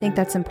I think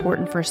that's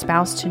important for a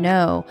spouse to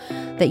know,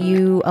 that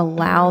you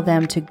allow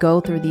them to go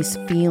through these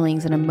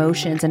feelings and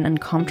emotions and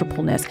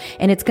uncomfortableness.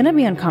 And it's going to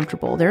be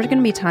uncomfortable. There's going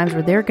to be times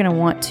where they're going to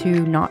want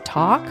to not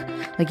talk,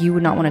 like you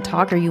would not want to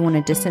talk, or you want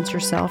to distance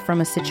yourself from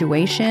a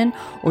situation,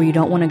 or you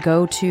don't want to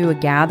go to a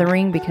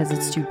gathering because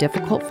it's too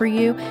difficult for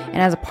you.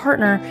 And as a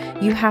partner,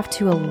 you have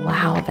to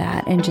allow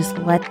that and just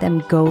let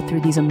them go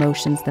through these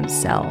emotions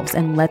themselves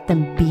and let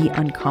them be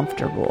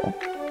uncomfortable.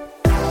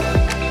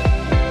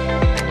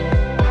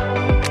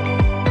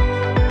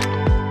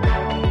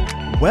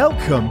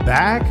 Welcome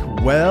back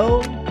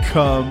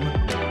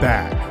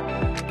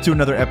to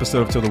another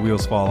episode of Till the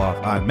Wheels Fall Off.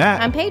 I'm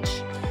Matt. I'm Paige.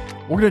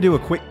 We're going to do a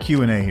quick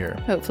Q&A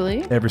here.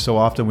 Hopefully. Every so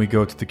often we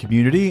go to the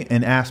community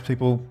and ask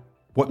people,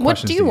 what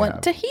questions do you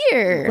want to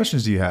hear? What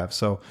questions do you have?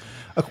 So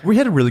we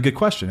had a really good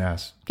question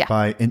asked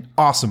by an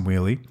awesome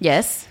wheelie.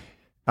 Yes.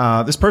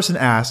 This person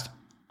asked,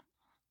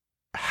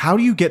 how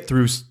do you get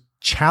through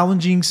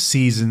challenging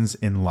seasons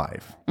in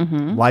life?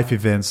 Mm-hmm. Life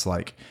events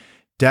like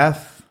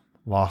death,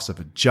 loss of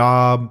a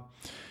job,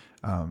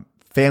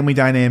 family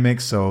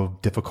dynamics, so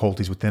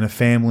difficulties within a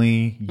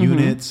family,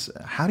 units.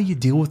 How do you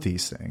deal with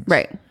these things?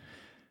 Right.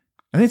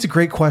 I think it's a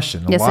great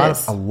question.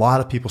 Yes, a lot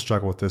of people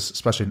struggle with this,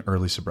 especially in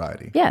early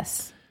sobriety.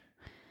 Yes.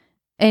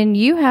 And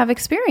you have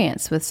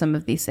experience with some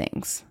of these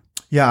things.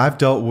 Yeah, I've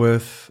dealt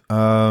with,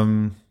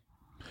 I'm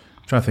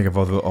trying to think of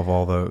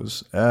all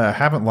those. I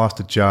haven't lost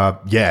a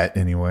job yet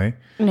anyway.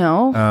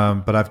 No.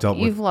 But I've dealt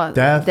with lost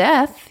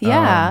death.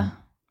 Yeah.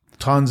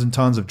 Tons and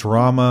tons of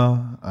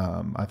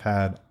drama. I've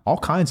had all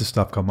kinds of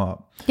stuff come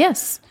up.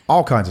 Yes.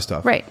 All kinds of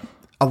stuff. Right.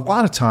 A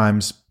lot of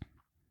times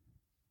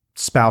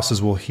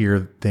spouses will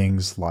hear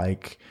things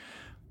like,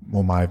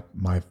 well,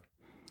 my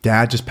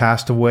dad just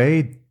passed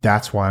away.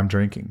 That's why I'm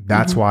drinking.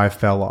 That's why I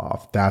fell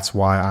off. That's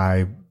why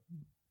I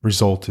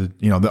resulted,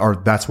 or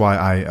that's why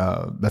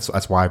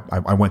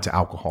I went to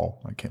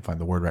alcohol. I can't find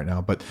the word right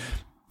now, but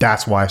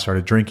that's why I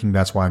started drinking.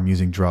 That's why I'm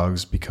using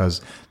drugs,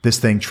 because this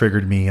thing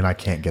triggered me and I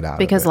can't get out of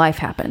it. Because life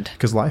happened.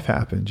 Because life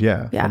happened,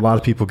 yeah. Yeah. A lot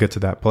of people get to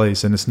that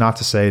place. And it's not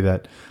to say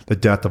that the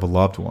death of a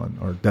loved one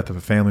or death of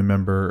a family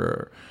member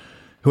or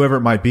whoever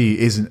it might be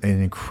isn't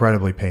an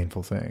incredibly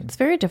painful thing. It's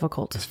very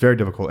difficult. It's very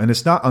difficult. And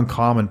it's not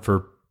uncommon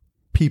for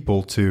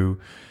people to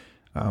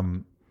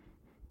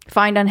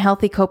find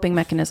unhealthy coping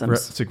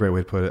mechanisms. That's a great way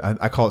to put it.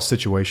 I call it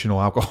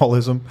situational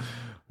alcoholism.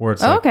 Where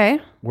it's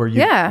where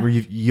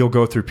you'll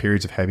go through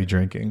periods of heavy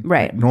drinking.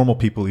 Right. Like normal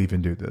people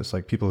even do this.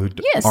 Like people who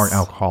aren't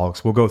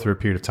alcoholics will go through a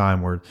period of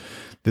time where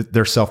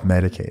they're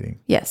self-medicating.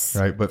 Yes.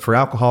 Right. But for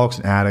alcoholics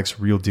and addicts,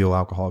 real deal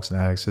alcoholics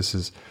and addicts, this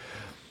is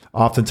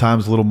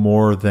oftentimes a little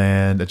more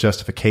than a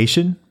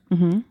justification.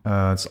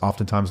 Mm-hmm. It's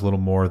oftentimes a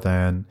little more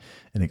than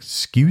an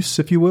excuse,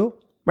 if you will.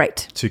 Right.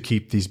 To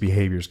keep these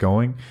behaviors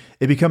going.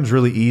 It becomes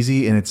really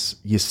easy, and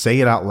you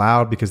say it out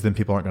loud because then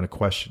people aren't going to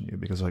question you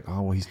because like,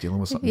 oh, well, he's dealing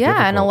with something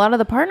difficult. And a lot of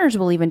the partners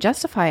will even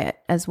justify it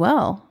as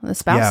well. The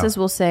spouses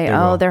will say,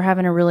 they're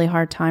having a really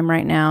hard time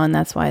right now, and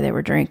that's why they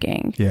were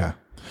drinking. Yeah.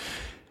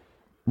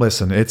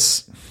 Listen, I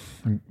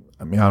don't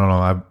know.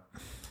 I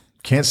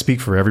can't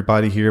speak for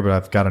everybody here, but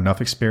I've got enough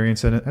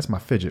experience in it. That's my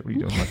fidget. What are you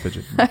doing with my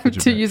fidget? I have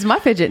to use my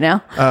fidget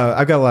now.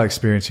 I've got a lot of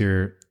experience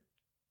here.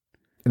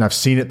 And I've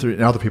seen it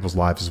in other people's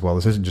lives as well.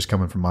 This isn't just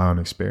coming from my own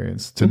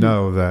experience. To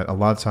know that a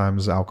lot of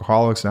times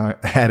alcoholics and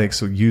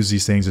addicts will use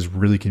these things as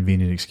really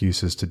convenient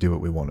excuses to do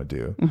what we want to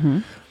do. Mm-hmm.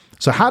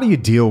 So how do you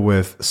deal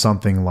with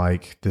something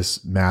like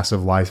this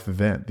massive life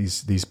event,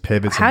 these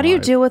pivots? How do you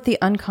deal with the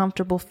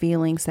uncomfortable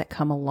feelings that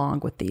come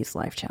along with these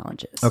life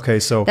challenges? Okay,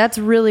 so that's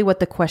really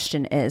what the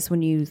question is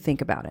when you think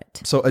about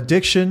it. So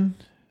addiction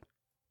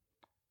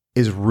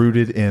is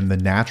rooted in the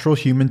natural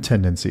human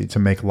tendency to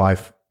make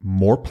life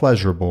more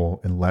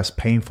pleasurable and less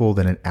painful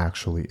than it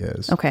actually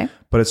is. Okay.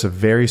 But it's a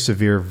very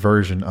severe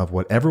version of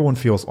what everyone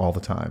feels all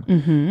the time.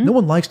 Mm-hmm. No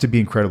one likes to be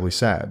incredibly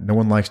sad. No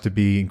one likes to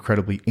be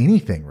incredibly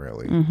anything,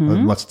 really,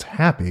 unless it's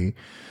happy.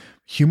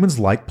 Humans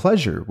like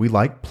pleasure. We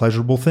like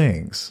pleasurable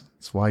things.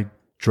 That's why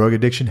drug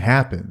addiction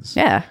happens.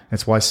 Yeah.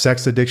 That's why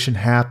sex addiction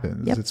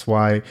happens. Yep. It's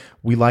why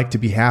we like to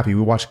be happy.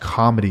 We watch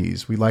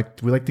comedies. We like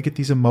to get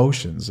these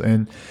emotions.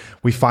 And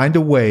we find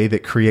a way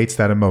that creates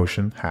that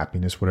emotion,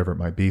 happiness, whatever it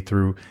might be,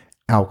 through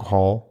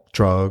alcohol,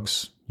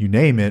 drugs, you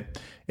name it,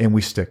 and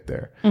we stick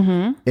there.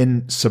 Mm-hmm.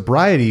 In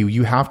sobriety,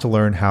 you have to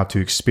learn how to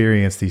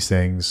experience these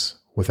things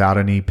without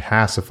any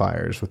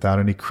pacifiers, without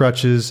any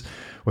crutches,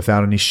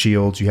 without any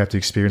shields. You have to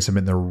experience them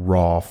in their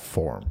raw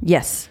form.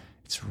 Yes.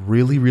 It's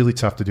really, really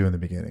tough to do in the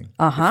beginning.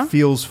 Uh-huh. It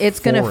feels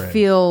It's going to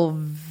feel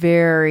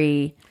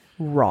very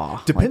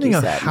raw. Depending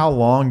on how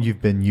long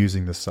you've been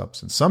using the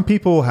substance. Some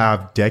people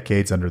have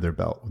decades under their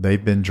belt.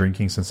 They've been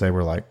drinking since they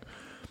were like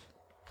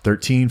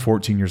 13,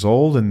 14 years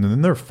old, and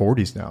then they're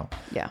 40s now.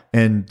 Yeah.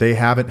 And they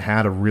haven't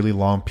had a really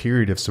long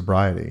period of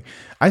sobriety.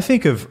 I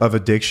think of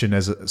addiction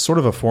as sort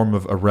of a form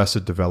of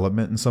arrested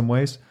development in some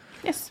ways.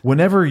 Yes.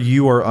 Whenever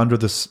you are under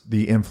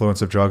the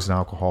influence of drugs and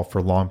alcohol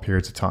for long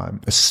periods of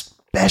time,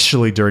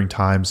 especially during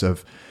times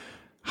of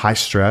high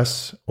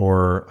stress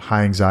or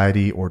high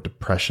anxiety or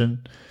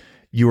depression,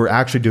 you are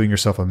actually doing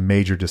yourself a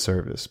major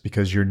disservice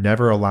because you're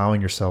never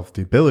allowing yourself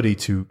the ability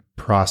to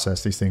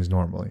process these things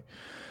normally.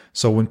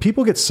 So when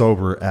people get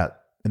sober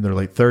in their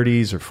late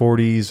 30s or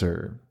 40s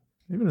or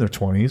even in their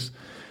 20s,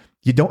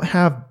 you don't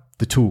have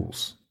the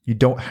tools. You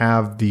don't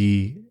have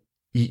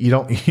you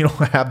don't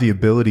have the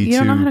ability You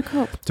don't know how to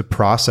cope. to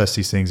process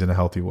these things in a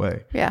healthy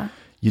way. Yeah.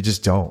 You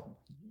just don't.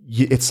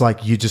 It's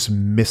like you just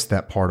miss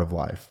that part of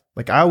life.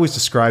 Like I always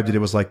described it, it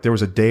was like there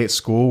was a day at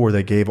school where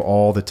they gave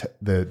all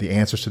the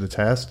answers to the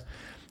test,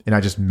 and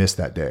I just missed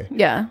that day.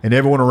 Yeah. And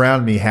everyone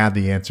around me had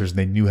the answers and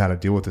they knew how to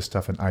deal with this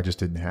stuff, and I just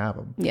didn't have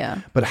them.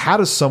 Yeah. But how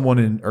does someone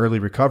in early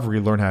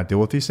recovery learn how to deal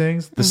with these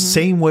things? The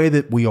same way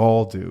that we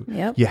all do.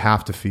 Yep. You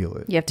have to feel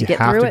it. You have to get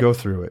through it. go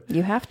through it.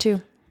 You have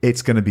to.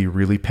 It's going to be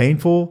really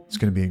painful. It's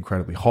going to be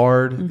incredibly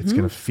hard. It's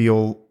going to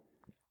feel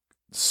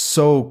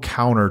so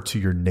counter to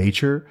your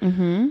nature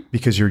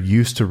because you're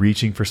used to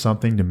reaching for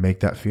something to make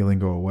that feeling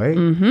go away,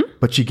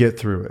 but you get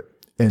through it.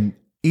 And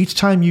each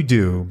time you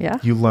do,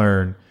 you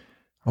learn,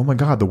 oh my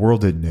God, the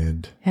world didn't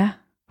end. Yeah.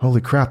 Holy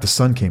crap, the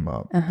sun came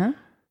up.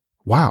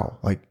 Wow.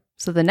 Like,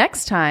 so the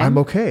next time I'm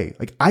okay.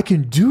 Like I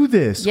can do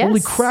this. Yes. Holy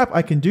crap,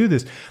 I can do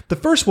this. The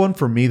first one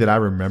for me that I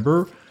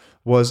remember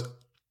was,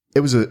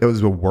 it was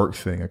a work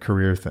thing, a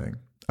career thing.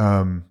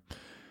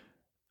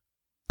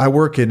 I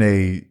work in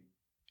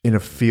a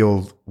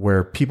field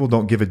where people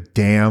don't give a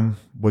damn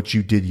what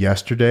you did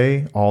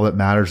yesterday. All that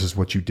matters is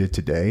what you did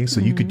today. So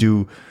you could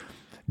do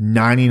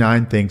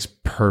 99 things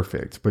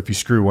perfect, but if you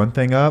screw one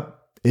thing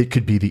up, it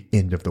could be the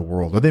end of the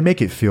world. Or they make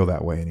it feel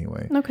that way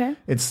anyway. Okay.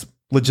 It's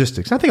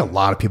logistics. I think a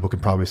lot of people can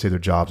probably say their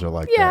jobs are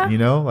like Yeah. that, you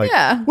know? Like,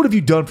 Yeah. what have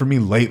you done for me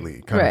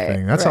lately kind Right, of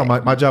thing. That's right.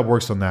 how my job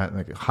works on that,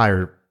 like a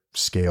higher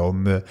scale.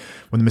 And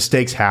when the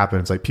mistakes happen,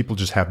 it's like people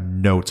just have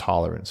no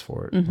tolerance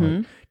for it.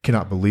 Like,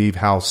 cannot believe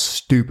how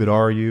stupid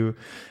are you.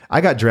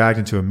 I got dragged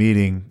into a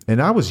meeting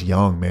and I was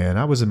young, man.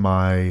 I was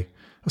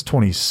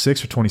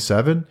 26 or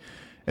 27,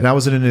 and I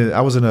was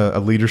in a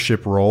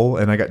leadership role,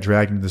 and I got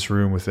dragged into this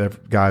room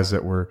with guys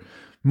that were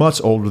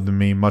much older than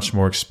me, much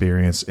more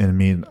experienced. And I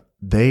mean,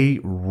 they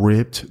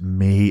ripped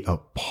me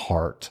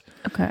apart.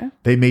 Okay.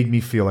 They made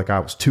me feel like I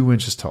was 2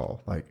 inches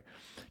tall. Like,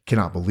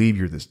 cannot believe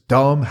you're this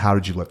dumb. How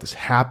did you let this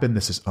happen?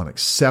 This is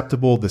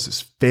unacceptable. This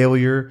is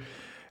failure.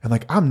 And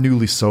like, I'm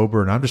newly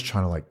sober and I'm just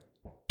trying to like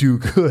do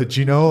good,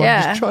 you know? Yeah.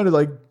 I'm just trying to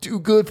like do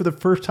good for the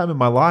first time in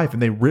my life.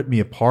 And they ripped me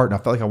apart. And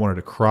I felt like I wanted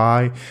to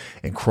cry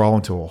and crawl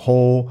into a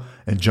hole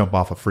and jump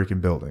off a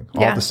freaking building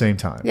all at the same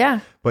time.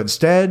 Yeah. But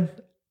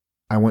instead,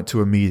 I went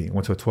to a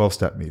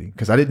 12-step meeting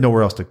because I didn't know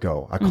where else to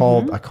go. I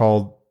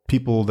called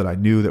people that I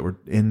knew that were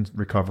in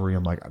recovery.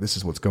 I'm like, this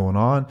is what's going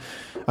on.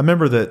 I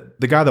remember that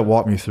the guy that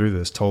walked me through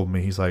this told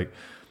me, he's like,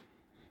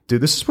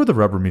 dude, this is where the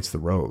rubber meets the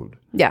road.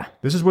 Yeah.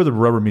 This is where the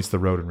rubber meets the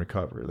road in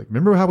recovery. Like,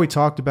 remember how we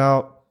talked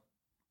about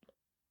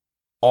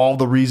all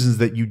the reasons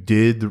that you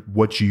did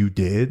what you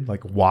did,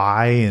 like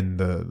why and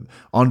the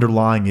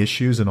underlying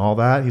issues and all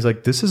that? He's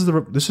like, this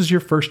is your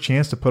first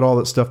chance to put all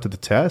that stuff to the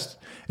test.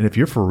 And if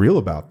you're for real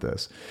about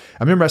this,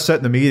 I remember I sat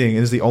in the meeting,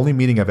 and it's the only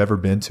meeting I've ever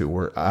been to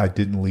where I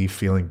didn't leave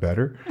feeling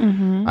better.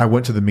 I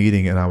went to the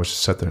meeting and I was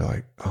just sat there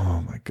like,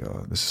 oh my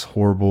God, this is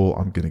horrible.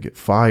 I'm going to get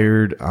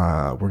fired.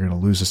 We're going to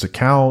lose this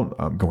account.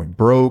 I'm going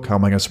broke. How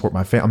am I going to support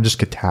my family? I'm just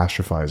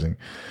catastrophizing.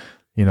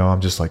 You know,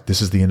 I'm just like,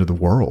 this is the end of the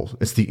world.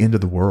 It's the end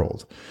of the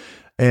world.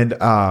 And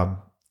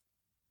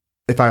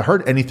if I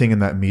heard anything in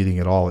that meeting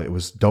at all, it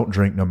was don't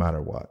drink no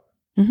matter what.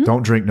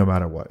 Don't drink no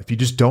matter what. If you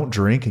just don't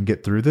drink and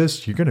get through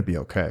this, you're going to be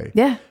okay.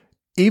 Yeah.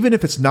 Even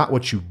if it's not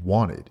what you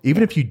wanted,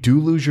 even if you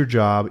do lose your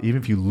job, even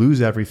if you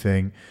lose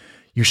everything,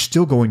 you're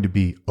still going to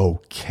be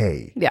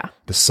okay. Yeah.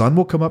 The sun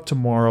will come up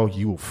tomorrow.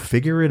 You will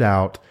figure it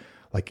out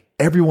like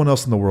everyone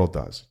else in the world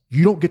does.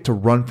 You don't get to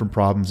run from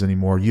problems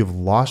anymore. You've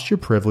lost your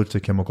privilege to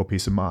chemical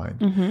peace of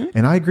mind.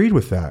 And I agreed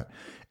with that.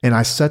 And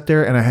I sat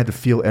there and I had to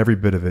feel every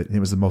bit of it. And it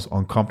was the most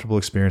uncomfortable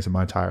experience in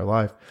my entire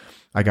life.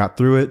 I got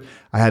through it.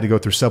 I had to go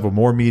through several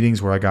more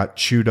meetings where I got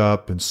chewed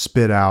up and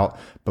spit out,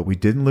 but we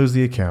didn't lose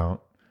the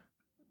account.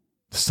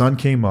 The sun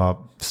came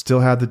up, still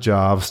had the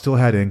job, still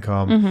had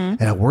income.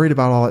 And I worried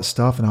about all that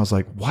stuff. And I was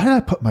like, why did I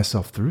put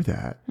myself through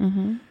that?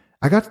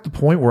 I got to the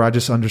point where I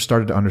just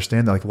started to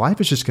understand that like life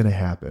is just going to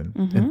happen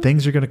and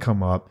things are going to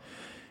come up.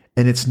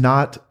 And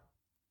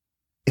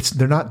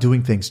they're not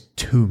doing things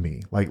to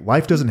me. Like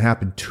life doesn't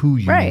happen to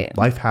you. Right.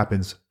 Life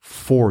happens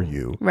for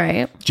you.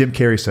 Right. Jim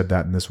Carrey said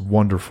that in this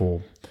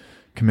wonderful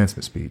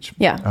commencement speech.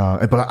 Yeah.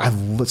 But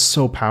it's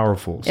so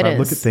powerful. So I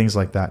look at things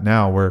like that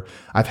now where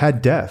I've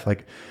had death.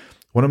 Like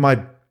one of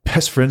my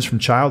best friends from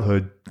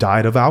childhood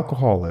died of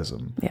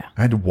alcoholism. Yeah.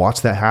 I had to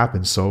watch that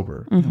happen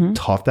sober. You know how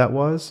tough that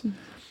was.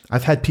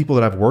 I've had people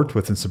that I've worked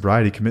with in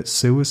sobriety commit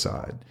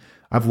suicide.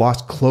 I've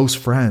lost close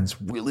friends,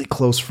 really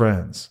close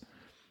friends.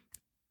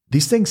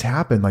 These things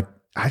happen. Like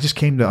I just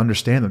came to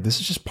understand that this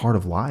is just part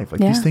of life.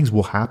 Like these things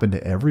will happen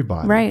to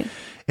everybody. Right.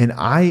 And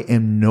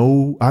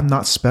I'm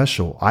not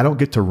special. I don't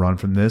get to run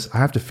from this. I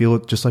have to feel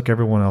it just like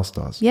everyone else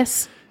does.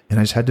 Yes. And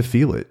I just had to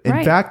feel it.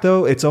 In fact,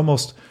 though, it's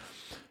almost,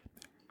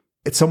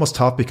 it's almost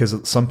tough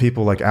because some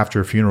people, like after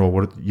a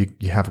funeral, you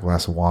have a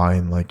glass of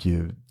wine, like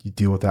you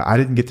deal with that. I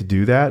didn't get to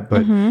do that,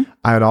 but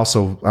I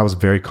was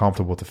very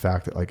comfortable with the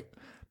fact that like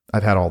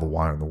I've had all the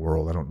wine in the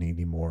world. I don't need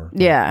any more.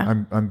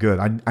 Yeah. I'm good.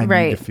 I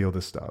need to feel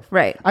this stuff.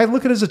 Right. I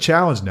look at it as a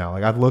challenge now.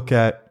 Like I look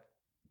at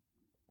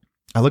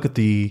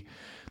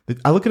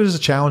it as a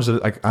challenge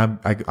that like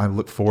I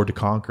look forward to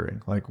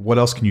conquering. Like, what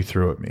else can you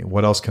throw at me?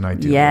 What else can I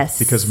do? Yes.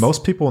 Because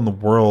most people in the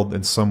world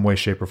in some way,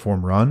 shape, or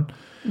form run,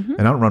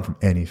 and I don't run from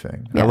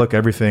anything. Yeah. I look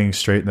everything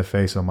straight in the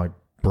face and I'm like,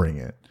 bring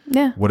it.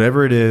 Yeah.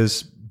 Whatever it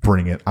is,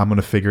 bring it. I'm going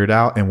to figure it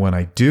out. And when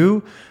I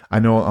do, I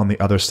know on the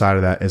other side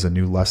of that is a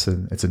new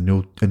lesson. It's a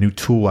new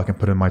tool I can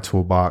put in my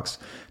toolbox.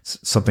 It's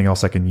something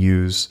else I can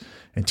use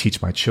and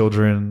teach my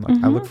children.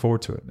 Like, I look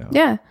forward to it now.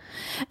 Yeah.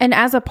 And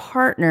as a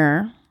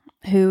partner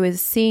who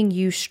is seeing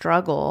you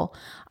struggle,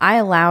 I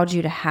allowed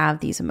you to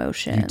have these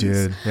emotions. You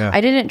did, yeah. I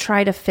didn't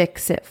try to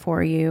fix it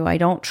for you. I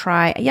don't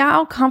try. Yeah,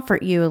 I'll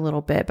comfort you a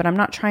little bit, but I'm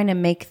not trying to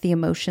make the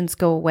emotions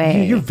go away.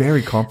 Yeah, you're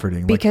very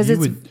comforting. Because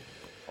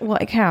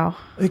like how?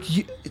 Like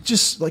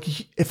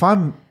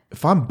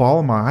if I'm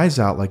bawling my eyes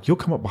out, like you'll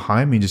come up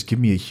behind me and just give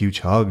me a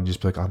huge hug and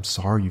just be like, I'm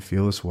sorry you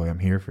feel this way. I'm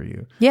here for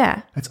you.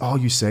 Yeah. That's all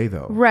you say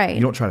though. Right.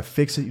 You don't try to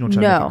fix it. You don't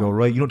try to make it go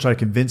right. You don't try to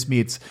convince me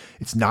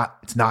it's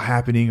not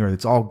happening or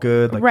it's all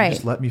good. Like, you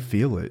just let me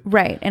feel it.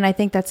 Right. And I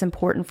think that's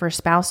important for a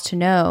spouse to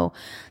know,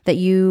 that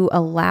you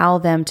allow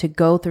them to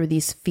go through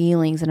these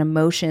feelings and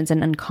emotions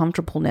and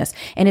uncomfortableness.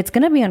 And it's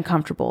going to be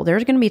uncomfortable.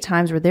 There's going to be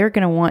times where they're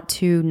going to want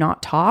to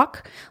not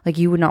talk, like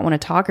you would not want to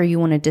talk, or you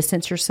want to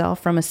distance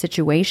yourself from a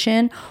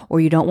situation,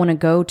 or you don't want to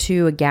go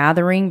to a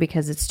gathering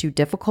because it's too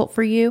difficult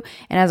for you.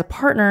 And as a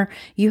partner,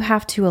 you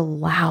have to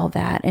allow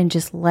that and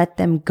just let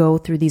them go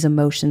through these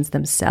emotions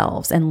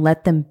themselves and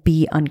let them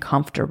be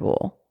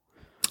uncomfortable.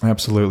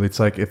 Absolutely. It's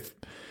like if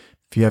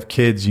you have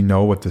kids, you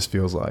know what this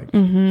feels like.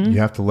 You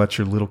have to let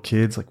your little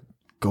kids like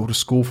go to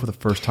school for the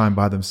first time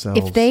by themselves.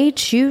 If they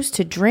choose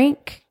to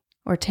drink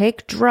or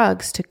take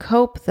drugs to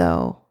cope,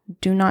 though,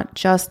 do not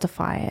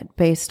justify it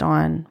based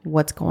on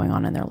what's going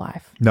on in their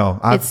life. No,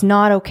 it's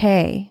not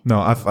okay. No,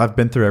 I've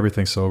been through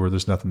everything sober.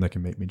 There's nothing that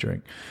can make me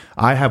drink.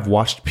 I have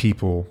watched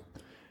people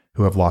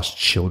who have lost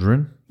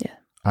children. Yeah.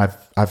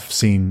 I've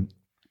seen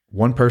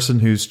one person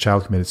whose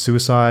child committed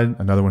suicide,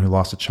 another one who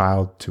lost a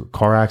child to a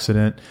car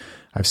accident.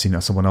 I've seen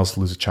someone else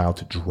lose a child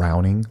to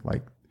drowning.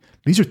 Like,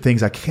 these are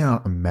things I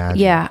cannot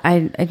imagine. Yeah.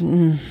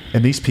 And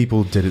these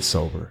people did it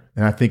sober.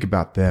 And I think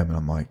about them and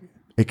I'm like,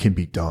 it can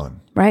be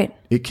done. Right.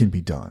 It can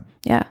be done.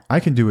 Yeah. I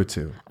can do it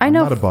too. I'm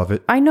not above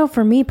it. I know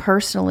for me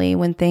personally,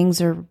 when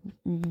things are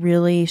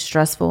really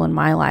stressful in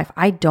my life,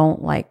 I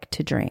don't like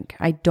to drink.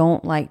 I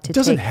don't like to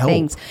take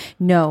things.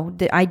 No,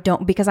 I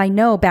don't, because I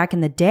know back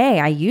in the day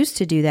I used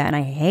to do that and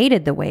I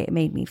hated the way it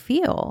made me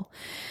feel.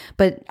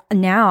 But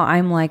now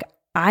I'm like,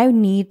 I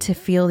need to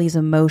feel these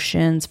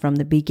emotions from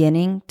the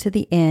beginning to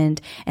the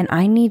end, and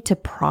I need to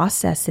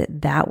process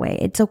it that way.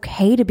 It's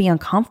okay to be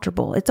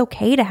uncomfortable. It's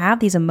okay to have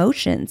these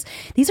emotions.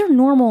 These are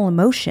normal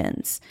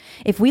emotions.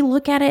 If we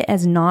look at it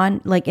as in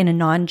a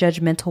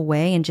non-judgmental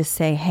way and just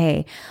say,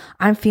 hey,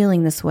 I'm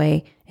feeling this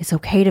way. It's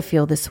okay to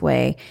feel this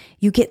way.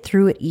 You get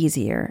through it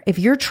easier. If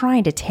you're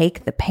trying to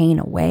take the pain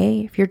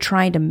away, if you're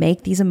trying to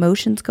make these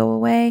emotions go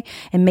away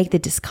and make the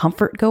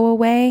discomfort go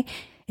away,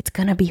 it's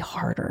going to be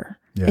harder.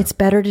 Yeah. It's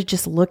better to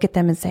just look at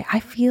them and say,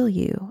 I feel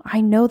you. I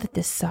know that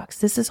this sucks.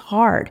 This is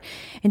hard.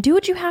 And do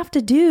what you have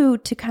to do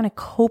to kind of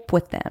cope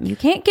with them. You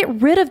can't get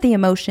rid of the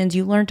emotions.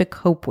 You learn to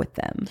cope with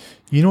them.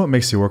 You know what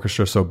makes the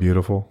orchestra so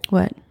beautiful?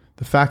 What?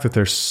 The fact that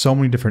there's so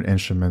many different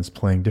instruments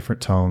playing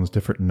different tones,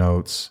 different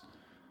notes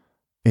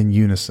in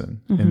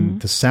unison. Mm-hmm.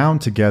 And the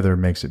sound together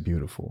makes it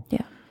beautiful.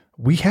 Yeah.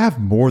 We have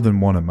more than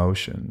one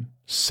emotion.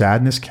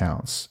 Sadness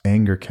counts.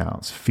 Anger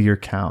counts. Fear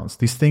counts.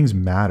 These things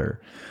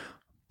matter.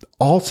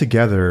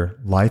 Altogether,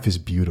 life is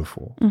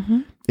beautiful.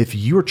 Mm-hmm. If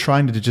you are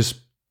trying to just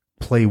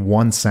play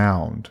one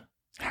sound,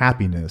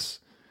 happiness,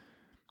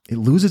 it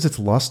loses its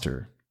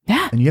luster.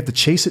 Yeah. And you have to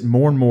chase it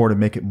more and more to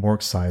make it more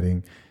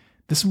exciting.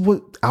 This is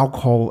what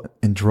alcohol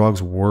and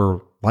drugs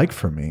were like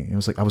for me. It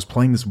was like I was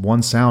playing this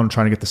one sound,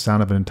 trying to get the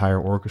sound of an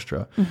entire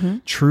orchestra. Mm-hmm.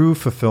 True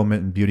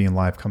fulfillment and beauty in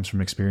life comes from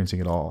experiencing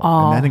it all.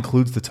 And that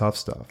includes the tough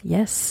stuff.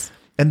 Yes.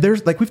 And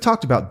there's like, we've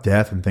talked about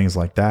death and things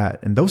like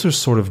that. And those are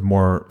sort of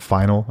more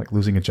final, like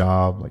losing a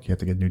job, like you have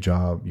to get a new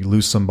job. You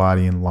lose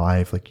somebody in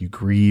life, like you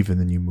grieve and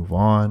then you move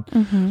on.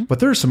 Mm-hmm. But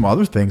there are some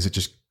other things that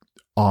just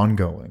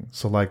ongoing.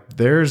 So like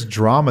there's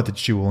drama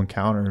that you will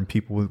encounter in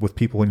people with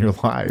people in your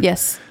life.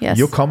 Yes. Yes.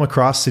 You'll come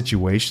across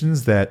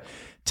situations that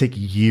take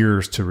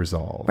years to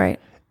resolve. Right.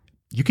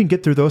 You can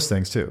get through those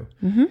things too.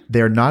 Mm-hmm.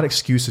 They are not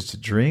excuses to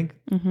drink.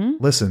 Mm-hmm.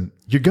 Listen,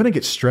 you're going to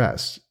get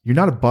stressed. You're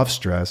not above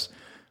stress.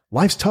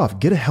 Life's tough.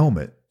 Get a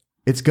helmet.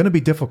 It's going to be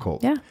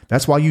difficult. Yeah.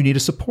 That's why you need a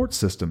support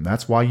system.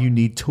 That's why you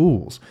need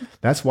tools.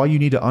 That's why you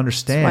need to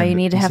understand. That's why you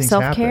need to have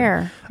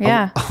self-care.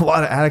 Yeah. A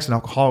lot of addicts and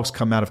alcoholics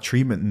come out of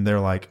treatment and they're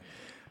like,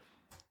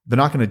 they're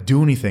not going to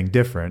do anything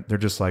different. They're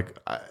just like,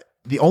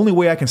 the only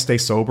way I can stay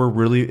sober,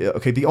 really,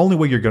 okay, the only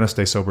way you're going to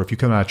stay sober if you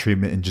come out of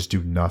treatment and just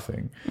do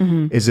nothing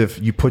is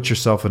if you put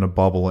yourself in a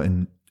bubble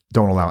and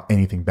don't allow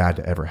anything bad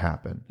to ever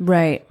happen.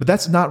 Right. But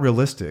that's not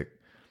realistic.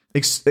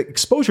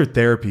 Exposure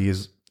therapy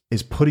is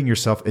putting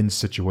yourself in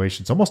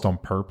situations almost on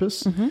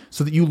purpose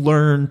so that you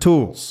learn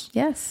tools.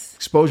 Yes.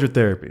 Exposure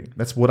therapy.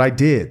 That's what I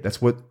did.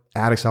 That's what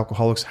addicts,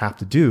 alcoholics have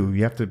to do.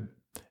 You have to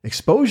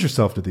expose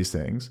yourself to these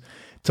things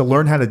to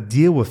learn how to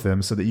deal with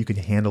them so that you can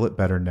handle it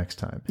better next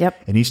time.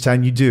 Yep. And each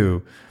time you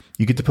do,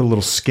 you get to put a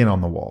little skin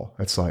on the wall.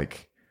 It's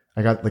like,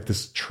 I got like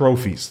this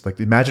trophies, like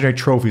the imaginary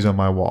trophies on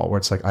my wall where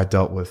it's like, I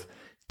dealt with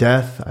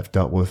death. I've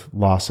dealt with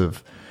loss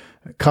of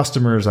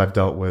customers. I've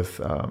dealt with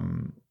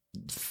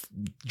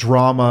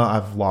drama.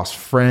 I've lost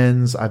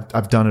friends.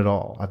 I've done it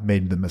all. I've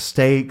made the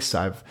mistakes.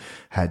 I've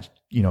had,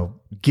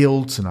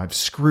 guilt, and I've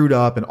screwed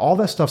up, and all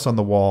that stuff's on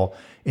the wall.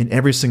 And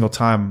every single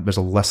time there's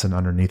a lesson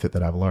underneath it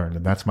that I've learned.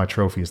 And that's my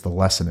trophy, is the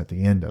lesson at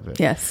the end of it.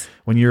 Yes.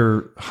 When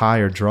you're high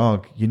or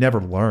drunk, you never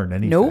learn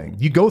anything. Nope.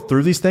 You go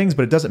through these things,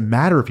 but it doesn't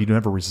matter if you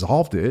never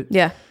resolved it.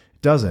 Yeah.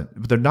 It doesn't.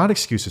 But they're not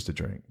excuses to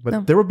drink.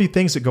 But there will be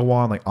things that go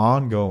on, like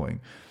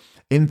ongoing.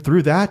 And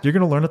through that, you're going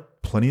to learn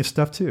plenty of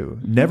stuff too.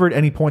 Never at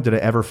any point did I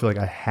ever feel like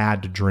I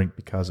had to drink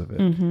because of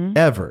it.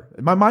 Ever.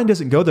 My mind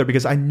doesn't go there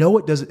because I know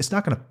it's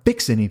not going to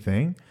fix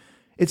anything.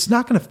 It's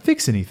not going to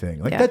fix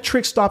anything. Like that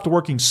trick stopped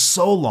working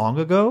so long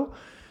ago.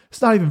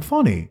 It's not even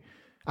funny.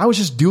 I was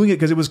just doing it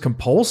because it was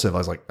compulsive. I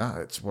was like,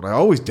 it's what I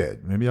always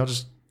did. Maybe I'll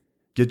just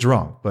get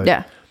drunk.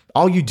 But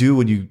all you do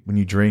when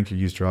you drink or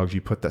use drugs, you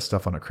put that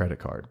stuff on a credit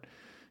card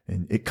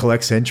and it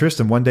collects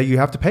interest, and one day you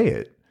have to pay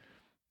it.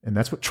 And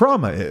that's what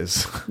trauma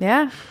is.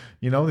 Yeah.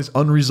 These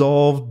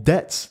unresolved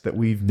debts that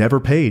we've never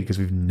paid because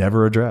we've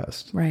never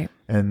addressed. Right.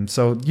 And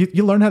so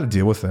you learn how to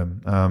deal with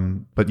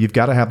them. But you've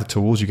got to have the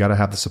tools. You got to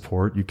have the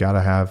support. You've got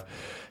to have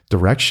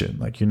direction.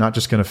 Like, you're not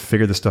just going to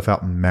figure this stuff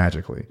out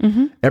magically.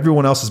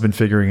 Everyone else has been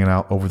figuring it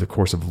out over the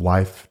course of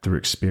life through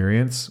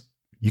experience.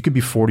 You could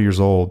be 40 years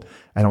old.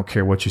 I don't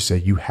care what you say.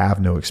 You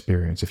have no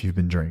experience if you've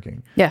been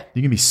drinking. Yeah.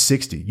 You can be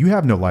 60. You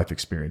have no life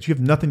experience. You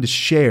have nothing to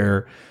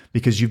share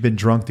because you've been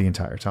drunk the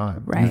entire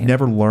time. Right. You've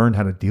never learned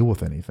how to deal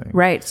with anything.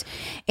 Right.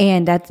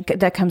 And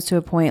that comes to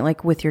a point,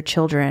 like with your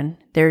children,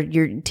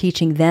 you're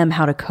teaching them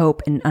how to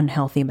cope in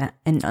unhealthy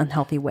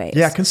ways.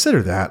 Yeah.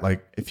 Consider that.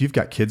 Like, if you've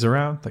got kids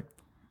around, like,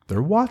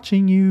 they're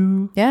watching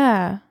you.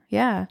 Yeah.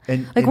 Yeah.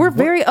 And we're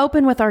very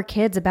open with our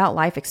kids about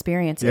life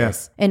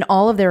experiences and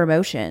all of their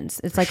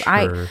emotions. It's like,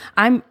 sure.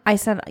 I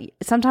said,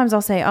 sometimes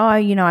I'll say,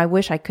 I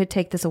wish I could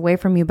take this away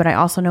from you, but I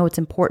also know it's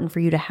important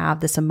for you to have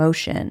this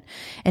emotion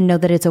and know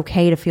that it's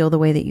okay to feel the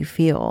way that you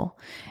feel,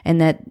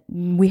 and that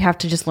we have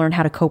to just learn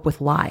how to cope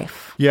with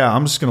life. Yeah.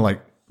 I'm just going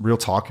to real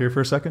talk here for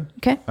a second.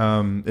 Okay.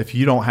 If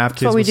you don't have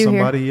kids with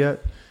somebody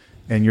yet,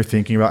 and you're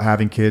thinking about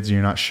having kids and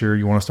you're not sure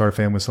you want to start a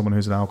family with someone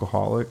who's an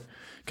alcoholic,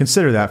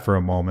 consider that for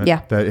a moment.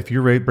 Yeah. That if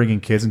you're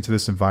bringing kids into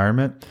this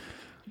environment,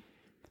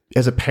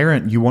 as a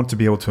parent, you want to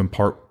be able to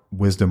impart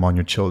wisdom on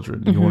your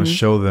children. You want to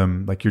show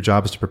them, like, your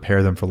job is to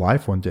prepare them for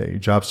life one day. Your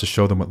job is to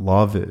show them what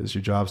love is.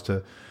 Your job is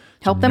to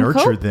help them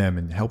nurture them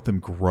and help them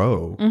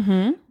grow.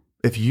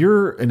 If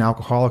you're an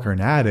alcoholic or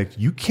an addict,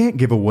 you can't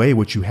give away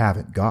what you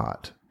haven't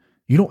got.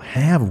 You don't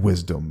have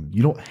wisdom.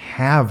 You don't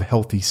have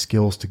healthy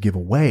skills to give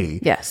away.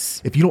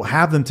 Yes. If you don't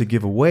have them to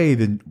give away,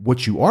 then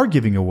what you are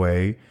giving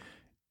away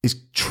is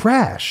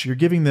trash. You're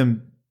giving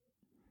them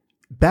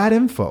bad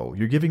info.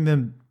 You're giving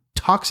them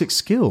toxic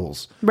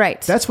skills.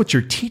 Right. That's what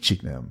you're teaching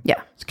them.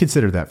 Yeah. So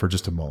consider that for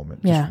just a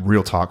moment. Yeah. Just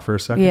real talk for a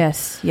second.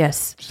 Yes.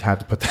 Yes. Just had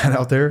to put that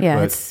out there. Yeah.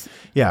 But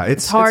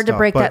it's hard to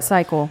break that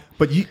cycle.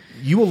 But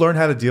you will learn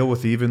how to deal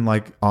with even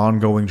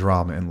ongoing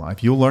drama in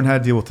life. You'll learn how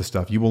to deal with this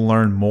stuff. You will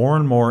learn more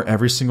and more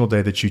every single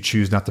day that you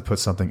choose not to put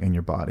something in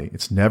your body.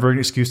 It's never an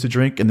excuse to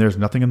drink, and there's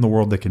nothing in the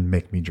world that can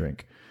make me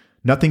drink.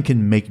 Nothing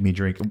can make me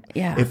drink.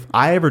 Yeah. If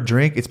I ever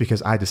drink, it's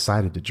because I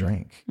decided to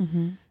drink.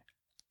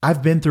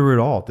 I've been through it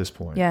all at this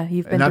point. Yeah,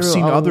 you've been through it. And I've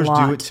seen others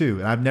lot. do it too.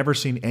 And I've never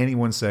seen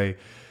anyone say,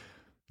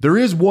 there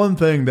is one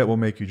thing that will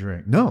make you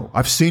drink. No,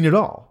 I've seen it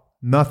all.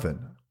 Nothing.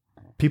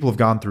 People have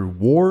gone through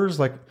wars.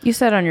 Like, you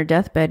said on your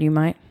deathbed, you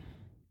might.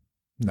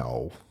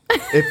 No.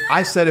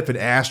 If an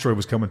asteroid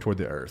was coming toward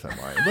the Earth,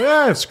 I'm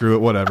like, screw it,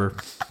 whatever.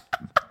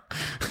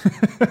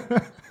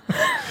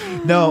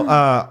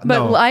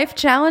 But life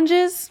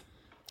challenges?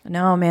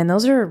 No, man,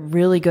 those are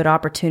really good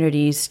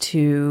opportunities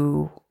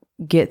to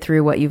get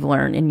through what you've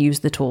learned and use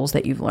the tools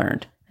that you've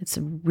learned. It's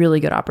a really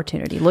good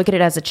opportunity. Look at it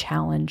as a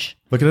challenge.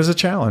 Look at it as a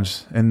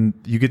challenge, and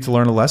you get to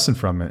learn a lesson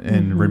from it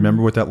and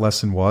remember what that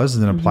lesson was,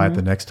 and then apply it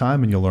the next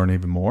time, and you'll learn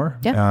even more.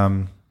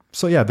 Yeah.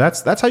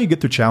 That's how you get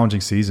through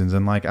challenging seasons.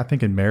 And I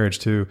think in marriage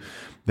too,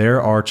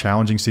 there are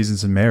challenging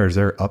seasons in marriage.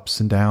 There are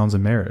ups and downs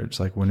in marriage.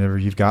 Like, whenever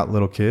you've got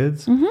little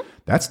kids,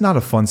 that's not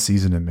a fun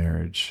season in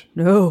marriage.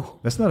 No,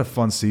 that's not a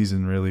fun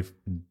season, really.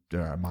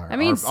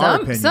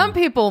 Some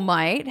people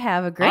might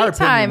have a great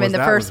time in the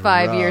first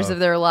 5 years of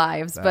their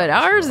lives, but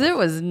ours, it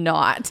was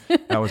not.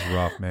 That was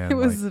rough, man. It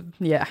was,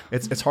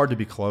 It's hard to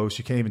be close.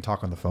 You can't even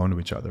talk on the phone to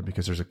each other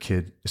because there's a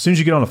kid. As soon as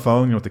you get on the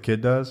phone, you know what the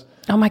kid does?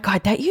 Oh my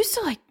God, that used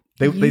to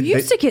You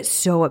used to get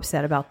so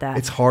upset about that.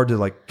 It's hard to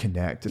like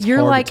connect. It's You're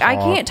hard like, to I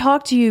talk. can't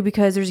talk to you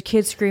because there's a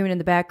kid screaming in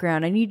the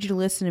background. I need you to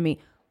listen to me.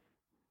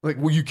 Like,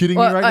 were you kidding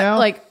me right now?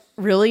 Like,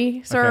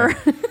 really, sir?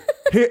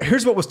 Okay.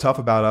 Here's what was tough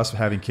about us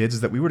having kids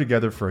is that we were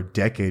together for a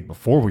decade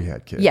before we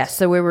had kids. Yes,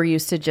 so we were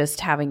used to just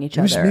having each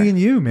It was other. me and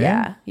you, man.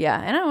 Yeah, yeah.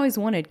 And I always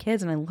wanted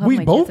kids, and I love We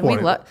my both kids. And we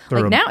wanted love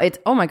them. like now it's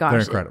oh my gosh, they're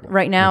incredible.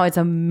 Right now it's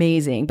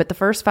amazing, but the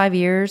first 5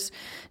 years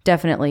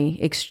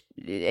definitely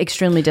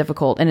extremely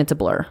difficult, and it's a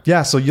blur.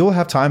 Yeah, so you'll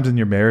have times in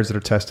your marriage that are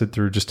tested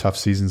through just tough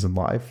seasons in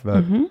life.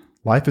 But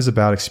life is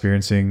about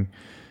experiencing.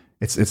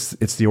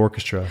 It's the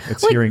orchestra.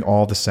 It's hearing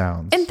all the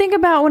sounds. And think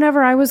about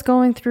whenever I was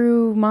going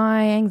through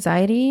my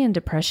anxiety and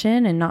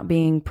depression and not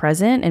being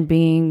present and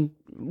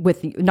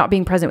not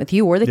being present with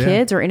you or the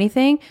kids or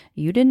anything.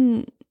 You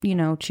didn't,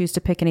 choose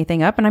to pick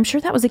anything up. And I'm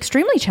sure that was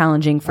extremely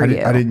challenging for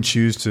you. I didn't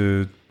choose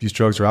to use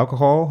drugs or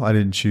alcohol. I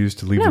didn't choose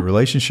to leave the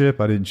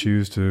relationship. I didn't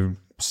choose to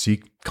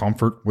seek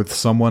comfort with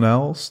someone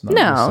else.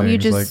 No, you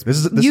just,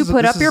 you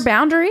put up your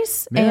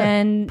boundaries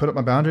and put up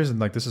my boundaries and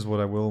like, this is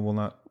what I will and will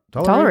not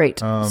tolerate.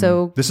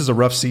 So this is a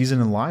rough season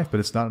in life, but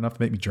it's not enough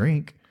to make me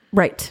drink.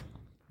 Right.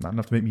 Not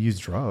enough to make me use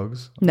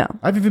drugs. No.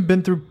 I've even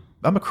been through,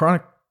 I'm a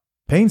chronic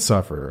pain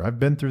sufferer. I've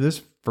been through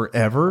this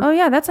forever. Oh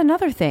yeah, that's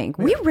another thing.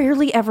 We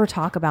rarely ever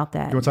talk about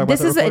that. You want to talk about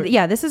that real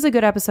quick? This is a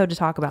good episode to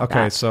talk about that.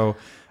 Okay, so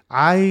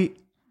I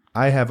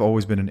have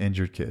always been an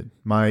injured kid.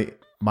 My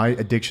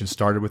addiction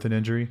started with an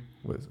injury.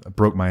 I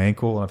broke my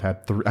ankle, and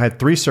I had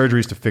 3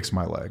 surgeries to fix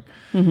my leg.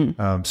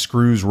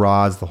 Screws,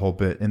 rods, the whole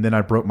bit. And then I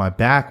broke my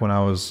back when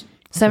I was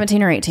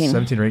 17 or 18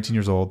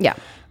 years old. Yeah.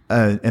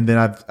 And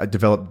then I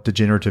developed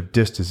degenerative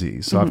disc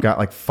disease. So I've got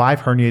like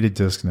 5 herniated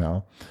discs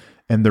now,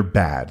 and they're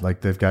bad.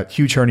 Like they've got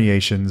huge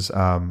herniations.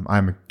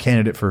 I'm a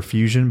candidate for a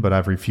fusion, but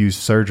I've refused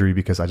surgery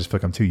because I just feel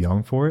like I'm too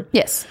young for it.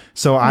 Yes.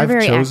 So I've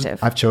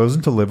active.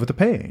 chosen to live with the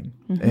pain.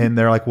 And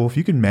they're like, well, if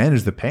you can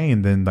manage the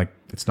pain, then like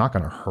it's not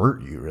going to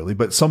hurt you really.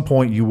 But at some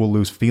point you will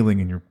lose feeling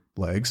in your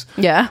legs.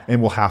 Yeah.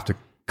 And we'll have to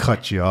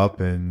cut you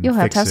up and you'll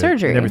have fix to have it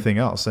surgery and everything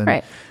else. And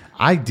right.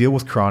 I deal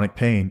with chronic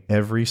pain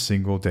every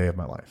single day of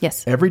my life.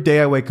 Yes. Every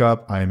day I wake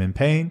up, I am in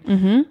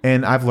pain,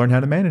 and I've learned how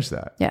to manage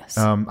that. Yes.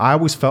 I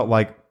always felt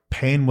like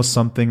pain was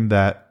something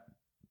that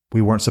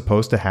we weren't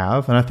supposed to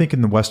have, and I think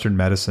in the Western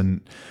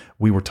medicine,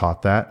 we were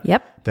taught that.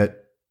 Yep.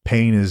 That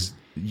pain is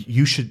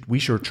we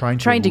should try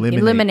to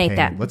eliminate pain.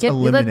 that. Let's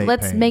eliminate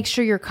Let's pain. make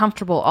sure you're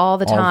comfortable all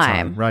the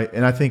time. Right?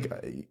 And I think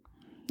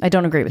I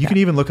don't agree with you that.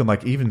 can even look at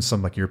like even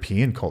some like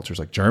European cultures,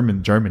 like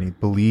Germany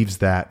believes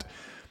that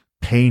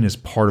pain is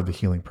part of the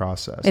healing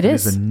process. It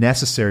is a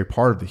necessary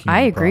part of the healing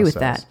process. I agree with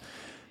that.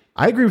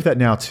 I agree with that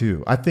now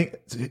too. I think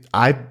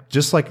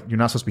just like you're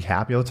not supposed to be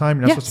happy all the time.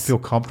 You're not supposed to feel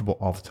comfortable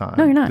all the time.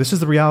 No, you're not. This is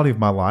the reality of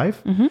my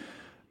life.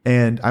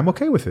 And I'm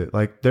okay with it.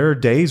 Like there are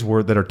days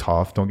that are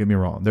tough. Don't get me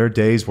wrong. There are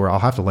days where I'll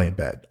have to lay in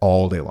bed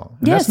all day long.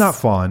 And that's not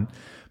fun,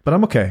 but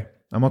I'm okay.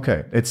 I'm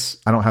okay.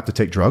 I don't have to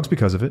take drugs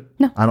because of it.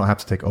 No. I don't have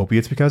to take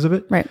opiates because of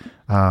it. Right.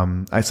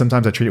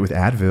 Sometimes I treat it with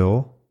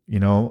Advil,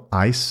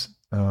 ice,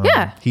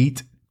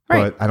 heat,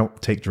 right. but I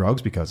don't take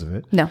drugs because of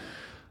it. No.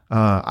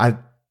 I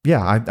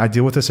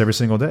deal with this every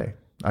single day.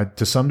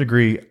 To some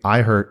degree,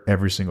 I hurt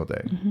every single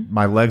day.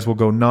 My legs will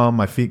go numb.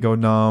 My feet go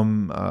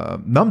numb.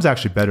 Numb's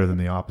actually better than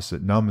the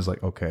opposite. Numb is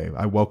like, okay,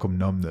 I welcome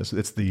numbness.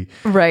 It's the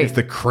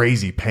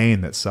crazy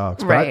pain that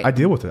sucks. But I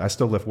deal with it. I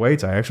still lift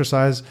weights. I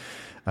exercise.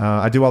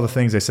 I do all the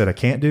things they said I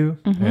can't do,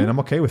 and I'm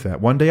okay with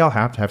that. One day I'll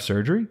have to have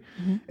surgery,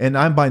 and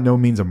I'm by no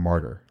means a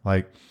martyr.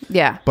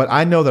 But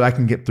I know that I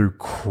can get through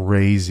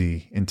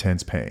crazy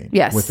intense pain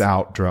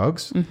without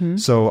drugs.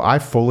 So I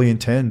fully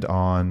intend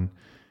on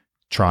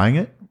trying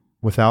it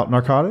without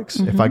narcotics.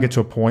 If I get to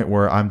a point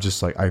where I'm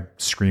just like I'm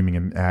screaming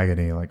in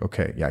agony, like,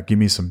 okay, yeah, give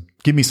me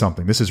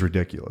something. This is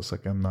ridiculous.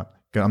 Like I'm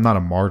not a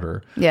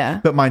martyr.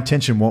 Yeah. But my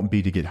intention won't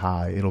be to get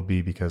high. It'll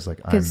be because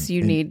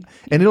need,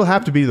 and it'll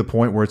have to be to the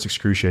point where it's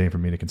excruciating for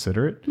me to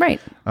consider it.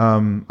 Right.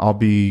 I'll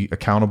be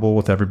accountable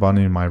with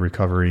everybody in my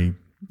recovery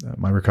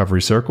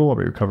circle. I'll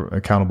be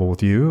accountable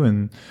with you.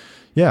 And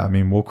yeah, I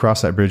mean, we'll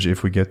cross that bridge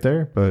if we get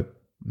there, but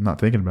I'm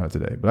not thinking about it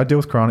today. But I deal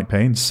with chronic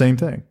pain. Same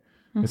thing.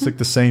 It's like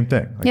the same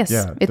thing. Like, yes.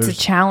 It's a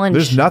challenge.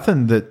 There's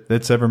nothing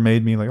that's ever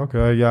made me like,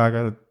 okay, yeah, I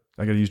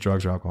gotta use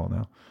drugs or alcohol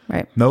now.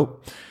 Right.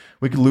 Nope.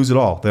 We could lose it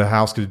all. The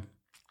house could,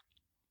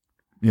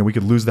 we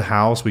could lose the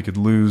house. We could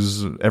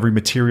lose every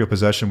material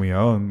possession we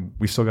own. And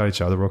we still got each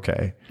other. We're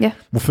okay. Yeah.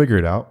 We'll figure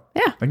it out.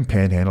 Yeah. I can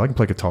panhandle. I can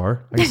play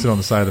guitar. I can sit on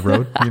the side of the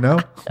road.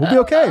 We'll be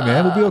okay,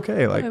 man. We'll be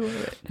okay.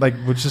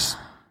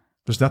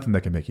 There's nothing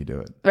that can make you do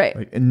it.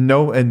 Right.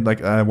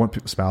 I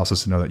want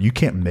spouses to know that you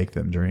can't make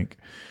them drink.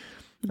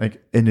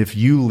 And if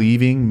you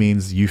leaving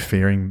means you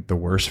fearing the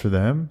worst for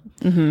them,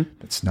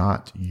 it's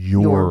not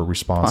your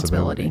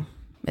responsibility.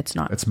 It's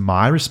not. It's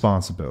my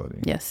responsibility.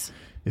 Yes.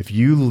 If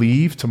you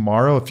leave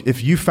tomorrow,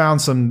 if you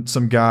found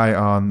some guy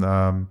on,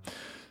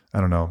 I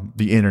don't know,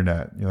 the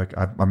internet, you're like,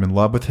 I'm in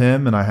love with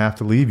him and I have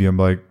to leave you. I'm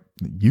like,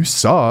 you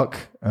suck.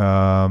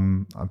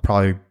 I'm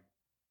probably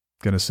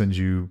going to send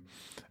you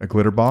a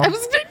glitter bomb. I knew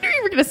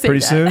you were going to say pretty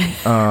that. soon.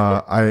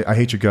 I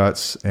hate your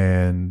guts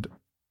and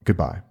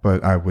goodbye.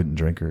 But I wouldn't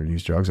drink or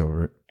use drugs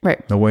over it.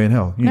 Right. No way in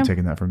hell. You ain't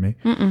taking that from me.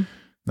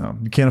 No,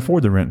 you can't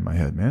afford the rent in my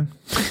head, man.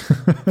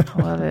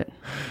 I love it.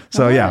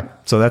 So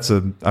so that's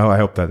I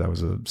hope that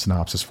was a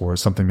synopsis for it.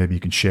 Something maybe you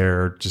can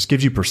share. Just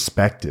gives you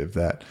perspective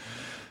that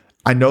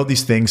I know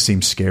these things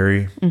seem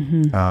scary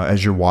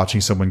as you're watching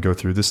someone go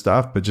through this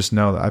stuff, but just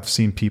know that I've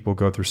seen people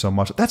go through so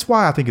much. That's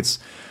why I think it's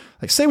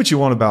like, say what you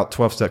want about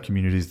 12-step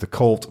communities, the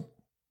cult,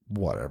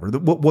 whatever.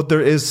 What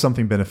there is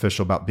something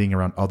beneficial about being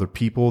around other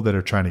people that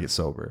are trying to get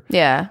sober.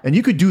 Yeah. And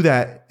you could do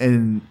that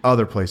in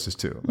other places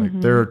too.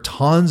 Like there are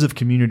tons of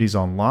communities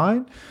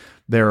online.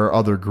 There are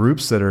other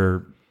groups that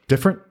are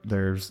different.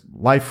 There's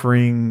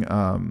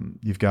LifeRing.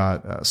 You've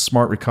got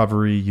Smart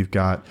Recovery. You've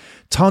got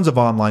tons of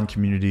online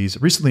communities.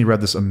 Recently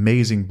read this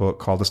amazing book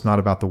called It's Not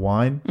About the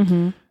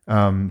Wine.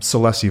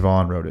 Celeste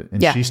Yvonne wrote it.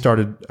 And she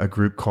started a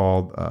group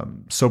called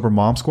Sober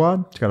Mom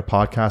Squad. She's got a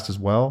podcast as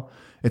well.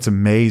 It's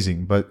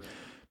amazing. But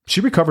she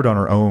recovered on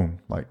her own,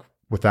 like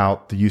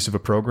without the use of a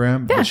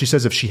program. Yeah. But she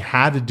says if she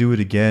had to do it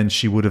again,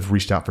 she would have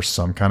reached out for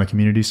some kind of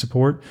community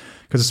support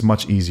because it's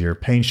much easier.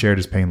 Pain shared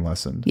is pain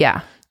lessened.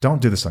 Yeah.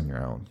 Don't do this on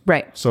your own.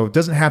 Right. So it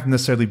doesn't have to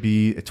necessarily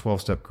be a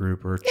 12-step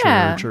group or a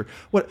church or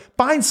what.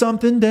 Find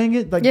something, dang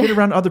it. Like get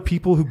around other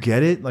people who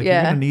get it. Like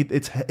you're gonna need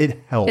it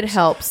helps. It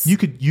helps. You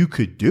could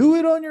do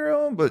it on your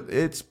own, but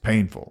it's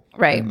painful.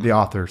 Right. And the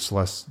author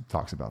Celeste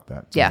talks about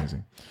that. It's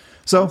amazing.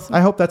 So awesome.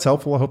 I hope that's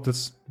helpful. I hope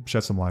this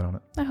sheds some light on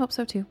it. I hope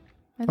so too.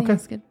 I think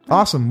that's good.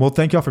 Awesome. Well,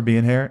 thank y'all for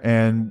being here.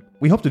 And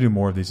we hope to do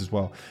more of these as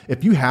well.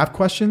 If you have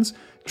questions,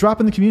 drop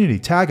in the community,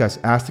 tag us,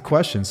 ask the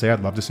question, say,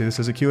 I'd love to see this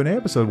as a Q&A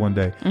episode one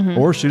day.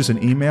 Or shoot us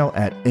an email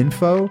at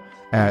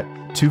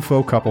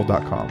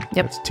info@twofocouple.com. Yep.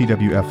 That's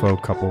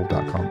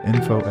TWFOcouple.com.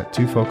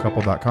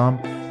 info@twofocouple.com.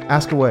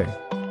 Ask away.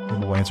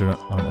 And we'll answer it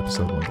on an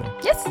episode one day.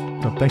 Yes.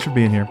 So thanks for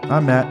being here.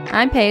 I'm Matt.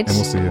 I'm Paige. And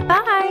we'll see you.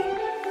 Bye.